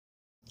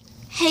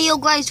Hey yo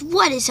guys,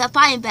 what is up?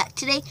 I am back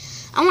today.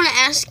 I want to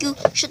ask you,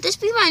 should this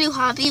be my new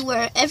hobby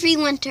where every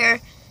winter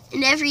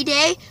and every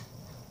day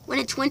when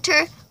it's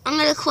winter, I'm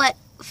going to collect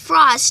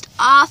frost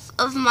off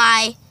of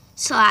my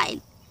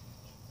slide.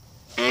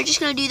 And I'm just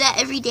going to do that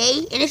every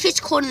day. And if it's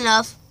cold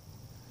enough,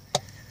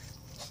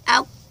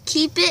 I'll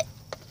keep it.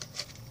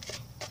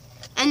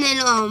 And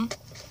then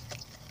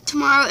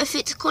tomorrow, if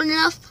it's cold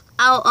enough,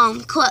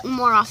 I'll collect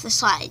more off the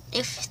slide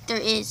if there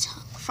is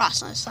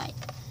frost on the slide.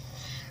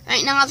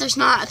 Right now, there's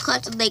not. I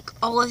collected like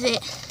all of it.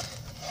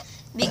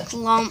 Big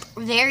lump,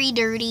 very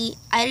dirty.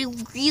 I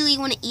really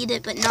want to eat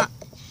it, but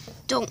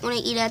don't want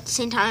to eat it at the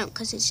same time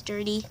because it's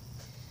dirty.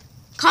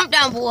 Comment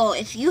down below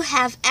if you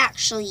have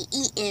actually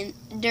eaten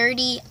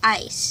dirty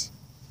ice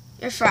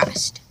or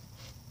frost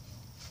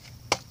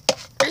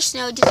or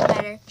snow. It doesn't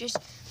matter. Just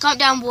comment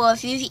down below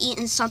if you've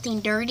eaten something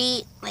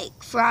dirty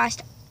like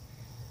frost,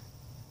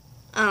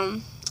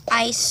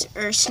 ice,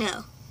 or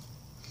snow.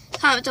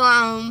 Comment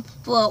down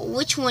below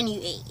which one you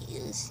ate.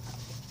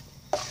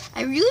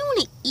 I really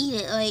want to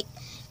eat it. Like,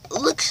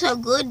 it looks so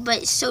good, but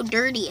it's so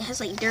dirty. It has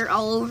like dirt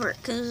all over it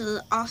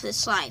because off the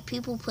slide.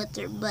 People put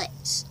their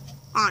butts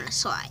on a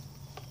slide.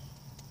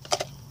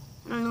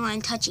 I don't know why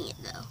I'm touching it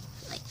though.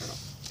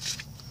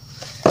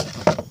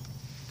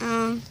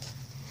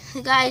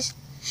 Like, guys,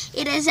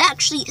 it is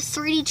actually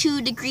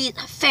 32 degrees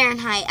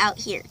Fahrenheit out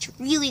here. It's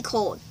really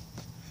cold.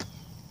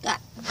 Got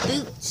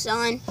boots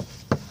on.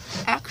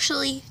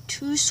 Actually,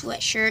 2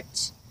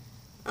 sweatshirts.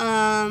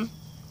 I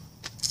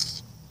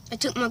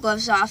took my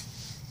gloves off.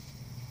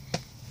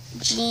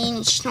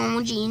 Jeans,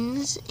 normal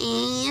jeans,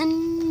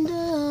 and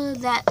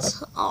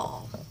that's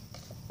all.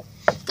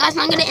 Guys,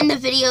 I'm gonna end the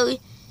video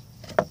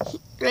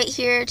right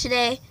here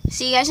today.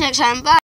 See you guys next time. Bye.